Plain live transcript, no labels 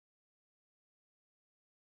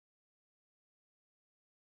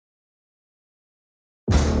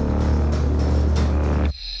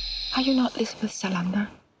Are you not Lisbeth Salander?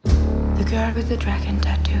 The girl with the dragon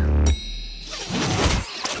tattoo.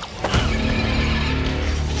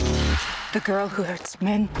 The girl who hurts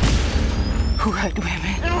men, who hurt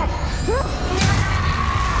women.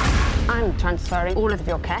 I'm transferring all of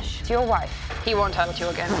your cash to your wife. He won't hurt you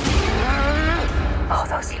again. Oh,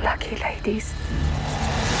 those lucky ladies.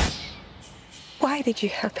 Why did you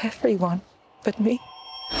help everyone but me?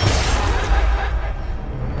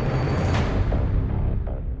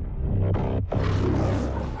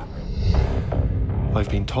 I've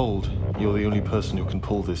been told you're the only person who can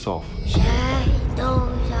pull this off.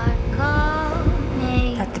 Shadows are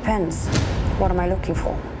coming. That depends. What am I looking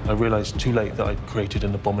for? I realized too late that I'd created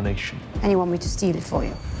an abomination. And you want me to steal it for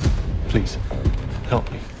you? Please, help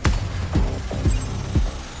me.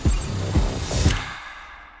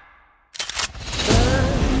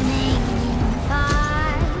 Burning in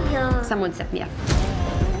fire. Someone set me up.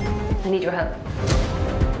 I need your help.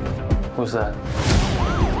 Who's that?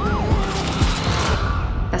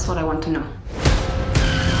 That's what I want to know.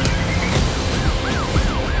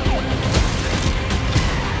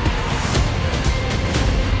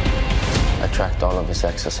 I tracked all of his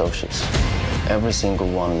ex-associates. Every single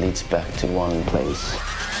one leads back to one place.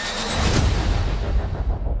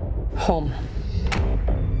 Home.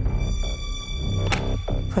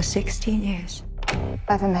 For 16 years,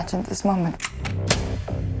 I've imagined this moment.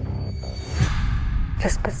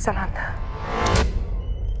 Lisbeth Salander.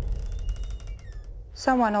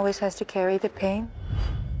 Someone always has to carry the pain.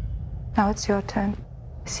 Now it's your turn,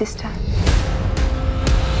 sister.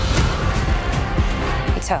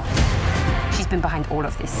 It's her. She's been behind all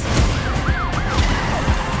of this.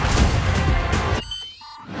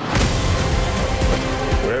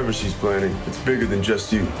 Whatever she's planning, it's bigger than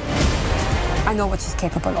just you. I know what she's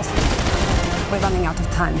capable of. We're running out of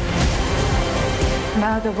time.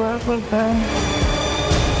 Now the world will burn,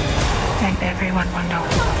 and everyone will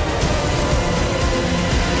know.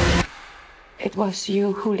 It was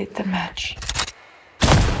you who lit the match.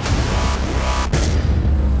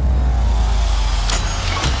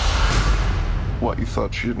 What, you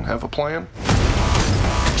thought she didn't have a plan?